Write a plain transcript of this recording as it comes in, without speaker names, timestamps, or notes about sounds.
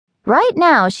Right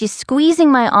now, she's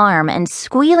squeezing my arm and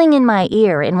squealing in my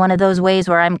ear in one of those ways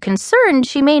where I'm concerned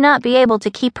she may not be able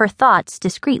to keep her thoughts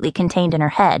discreetly contained in her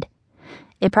head.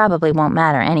 It probably won't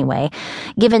matter anyway,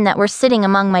 given that we're sitting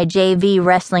among my JV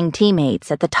wrestling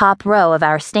teammates at the top row of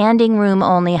our standing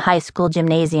room-only high school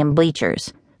gymnasium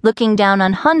bleachers, looking down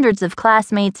on hundreds of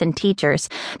classmates and teachers,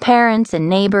 parents and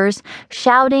neighbors,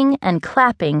 shouting and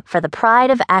clapping for the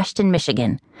pride of Ashton,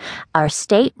 Michigan, our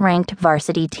state-ranked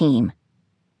varsity team.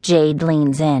 Jade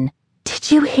leans in. "Did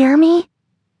you hear me?"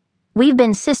 We've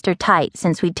been sister tight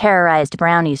since we terrorized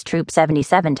Brownie's Troop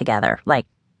 77 together, like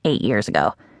 8 years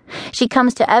ago. She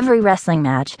comes to every wrestling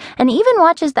match and even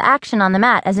watches the action on the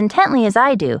mat as intently as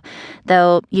I do,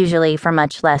 though usually for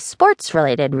much less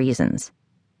sports-related reasons.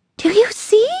 "Do you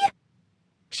see?"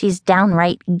 She's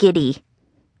downright giddy.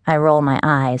 I roll my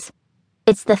eyes.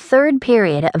 It's the third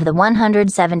period of the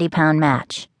 170-pound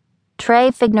match.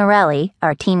 Trey Fignorelli,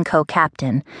 our team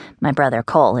co-captain, my brother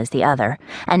Cole is the other,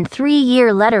 and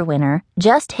 3-year letter winner,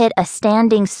 just hit a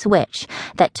standing switch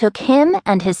that took him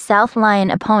and his South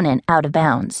Lyon opponent out of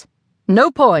bounds.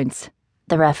 "No points,"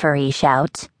 the referee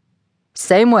shouts.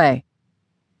 "Same way."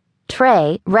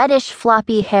 Trey, reddish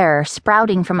floppy hair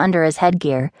sprouting from under his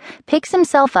headgear, picks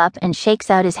himself up and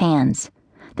shakes out his hands.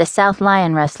 The South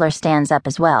Lyon wrestler stands up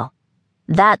as well.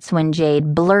 That's when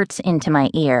Jade blurts into my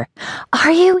ear,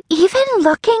 "Are you even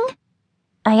looking?"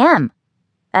 I am.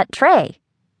 At Trey.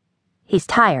 He's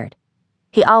tired.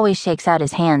 He always shakes out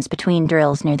his hands between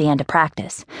drills near the end of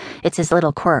practice. It's his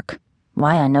little quirk.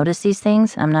 Why I notice these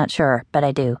things, I'm not sure, but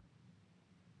I do.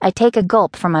 I take a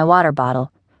gulp from my water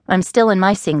bottle. I'm still in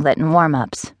my singlet and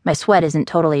warm-ups. My sweat isn't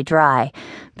totally dry,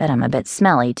 but I'm a bit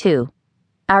smelly, too.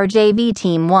 Our JV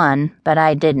team won, but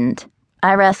I didn't.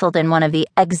 I wrestled in one of the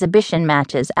exhibition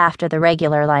matches after the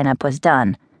regular lineup was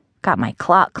done. Got my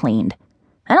clock cleaned.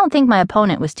 I don't think my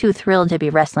opponent was too thrilled to be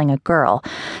wrestling a girl,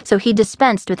 so he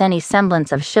dispensed with any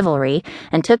semblance of chivalry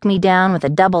and took me down with a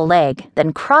double leg,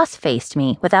 then cross-faced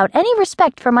me without any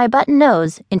respect for my button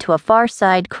nose into a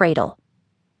far-side cradle.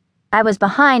 I was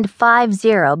behind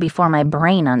 5-0 before my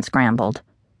brain unscrambled.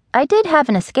 I did have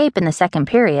an escape in the second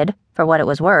period, for what it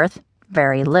was worth.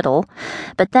 Very little,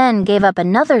 but then gave up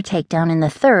another takedown in the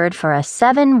third for a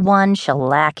 7-1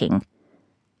 shellacking.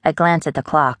 I glance at the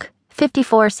clock.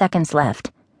 54 seconds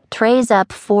left. Trey's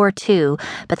up 4-2,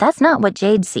 but that's not what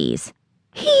Jade sees.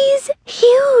 "He's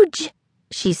huge,"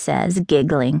 she says,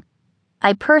 giggling.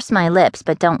 I purse my lips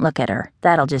but don't look at her.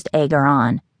 That'll just egg her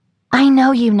on. "I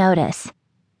know you notice,"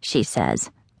 she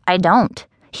says. "I don't."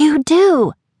 "You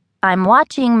do." "I'm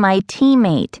watching my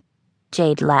teammate."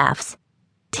 Jade laughs.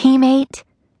 "Teammate?"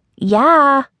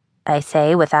 "Yeah," I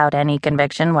say without any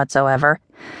conviction whatsoever.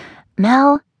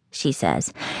 "Mel," she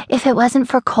says, "if it wasn't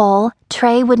for Cole,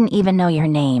 Trey wouldn't even know your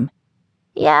name."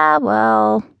 "Yeah,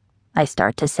 well," I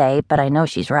start to say, but I know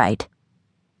she's right.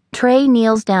 Trey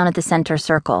kneels down at the center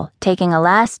circle, taking a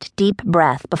last deep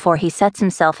breath before he sets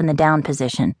himself in the down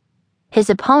position. His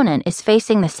opponent is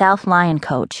facing the South Lyon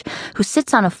coach, who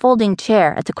sits on a folding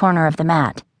chair at the corner of the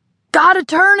mat. "Gotta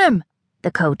turn him,"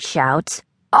 the coach shouts.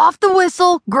 "Off the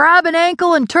whistle, grab an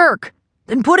ankle and Turk,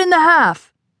 then put in the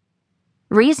half."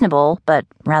 Reasonable, but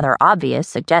rather obvious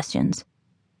suggestions.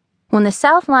 When the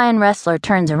South Lyon wrestler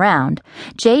turns around,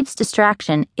 Jade's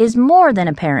distraction is more than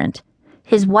apparent.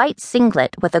 His white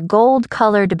singlet with a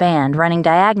gold-colored band running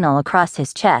diagonal across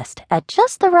his chest at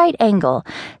just the right angle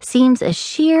seems as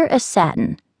sheer as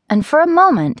satin, and for a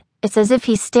moment it's as if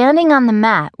he's standing on the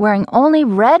mat wearing only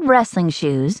red wrestling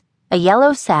shoes, a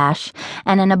yellow sash,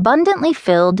 and an abundantly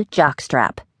filled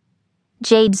jockstrap.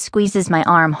 Jade squeezes my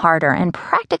arm harder and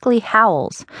practically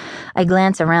howls. I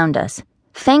glance around us.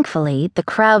 Thankfully, the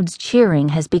crowd's cheering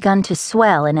has begun to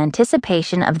swell in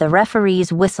anticipation of the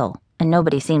referee's whistle, and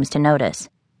nobody seems to notice.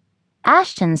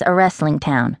 Ashton's a wrestling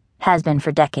town, has been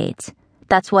for decades.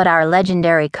 That's what our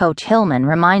legendary coach Hillman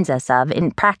reminds us of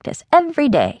in practice every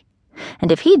day.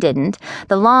 And if he didn't,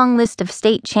 the long list of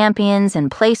state champions and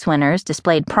place winners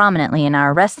displayed prominently in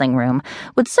our wrestling room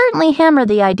would certainly hammer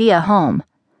the idea home.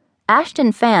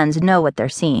 Ashton fans know what they're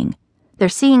seeing. They're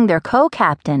seeing their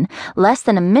co-captain less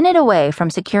than a minute away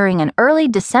from securing an early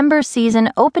December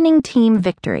season opening team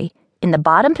victory in the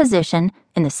bottom position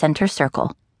in the center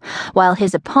circle, while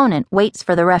his opponent waits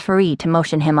for the referee to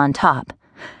motion him on top.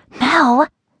 "Mel,"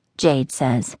 Jade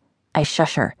says. I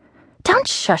shush her. "Don't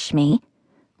shush me.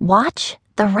 Watch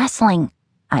the wrestling,"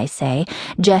 I say,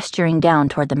 gesturing down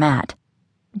toward the mat.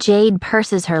 Jade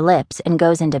purses her lips and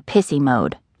goes into pissy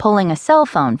mode, pulling a cell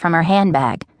phone from her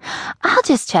handbag. "I'll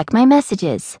just check my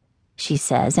messages," she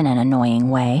says in an annoying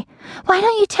way. "Why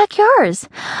don't you check yours?"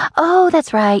 "Oh,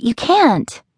 that's right, you can't,"